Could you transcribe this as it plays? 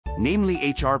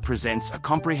Namely, HR presents a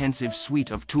comprehensive suite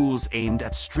of tools aimed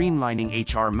at streamlining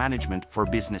HR management for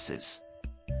businesses.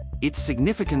 Its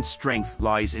significant strength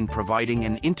lies in providing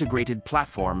an integrated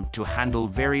platform to handle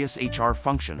various HR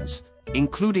functions,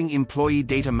 including employee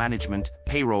data management,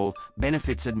 payroll,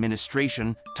 benefits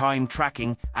administration, time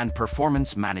tracking, and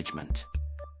performance management.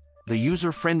 The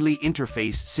user-friendly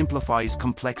interface simplifies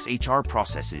complex HR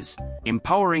processes,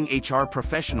 empowering HR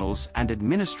professionals and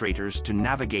administrators to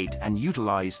navigate and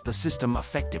utilize the system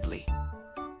effectively.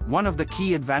 One of the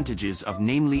key advantages of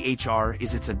Namely HR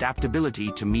is its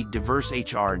adaptability to meet diverse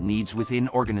HR needs within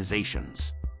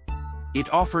organizations.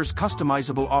 It offers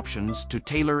customizable options to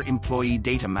tailor employee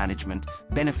data management,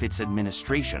 benefits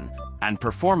administration, and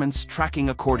performance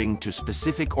tracking according to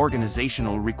specific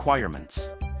organizational requirements.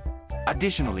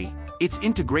 Additionally, its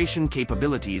integration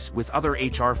capabilities with other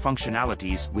HR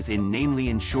functionalities within Namely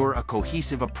ensure a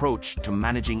cohesive approach to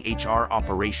managing HR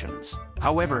operations.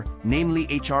 However, Namely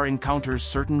HR encounters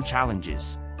certain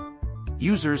challenges.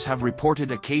 Users have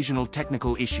reported occasional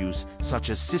technical issues, such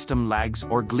as system lags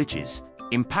or glitches,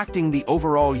 impacting the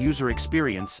overall user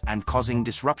experience and causing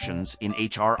disruptions in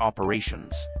HR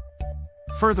operations.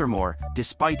 Furthermore,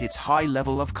 despite its high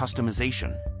level of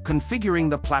customization, configuring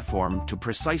the platform to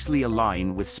precisely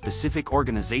align with specific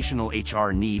organizational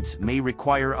HR needs may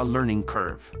require a learning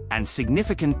curve and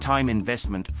significant time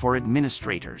investment for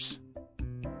administrators.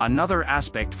 Another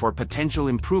aspect for potential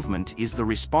improvement is the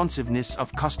responsiveness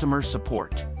of customer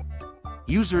support.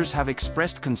 Users have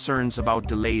expressed concerns about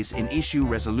delays in issue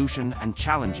resolution and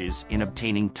challenges in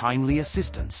obtaining timely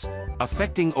assistance,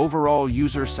 affecting overall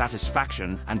user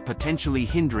satisfaction and potentially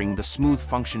hindering the smooth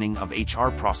functioning of HR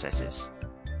processes.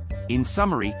 In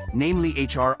summary, Namely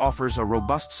HR offers a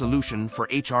robust solution for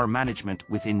HR management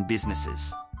within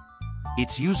businesses.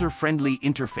 Its user-friendly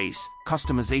interface,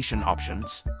 customization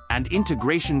options, and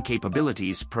integration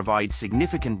capabilities provide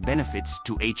significant benefits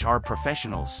to HR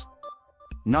professionals.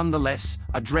 Nonetheless,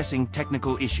 addressing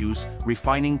technical issues,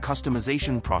 refining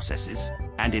customization processes,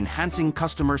 and enhancing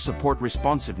customer support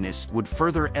responsiveness would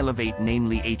further elevate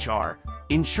Namely HR,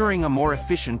 ensuring a more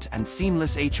efficient and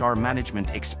seamless HR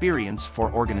management experience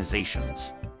for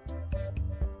organizations.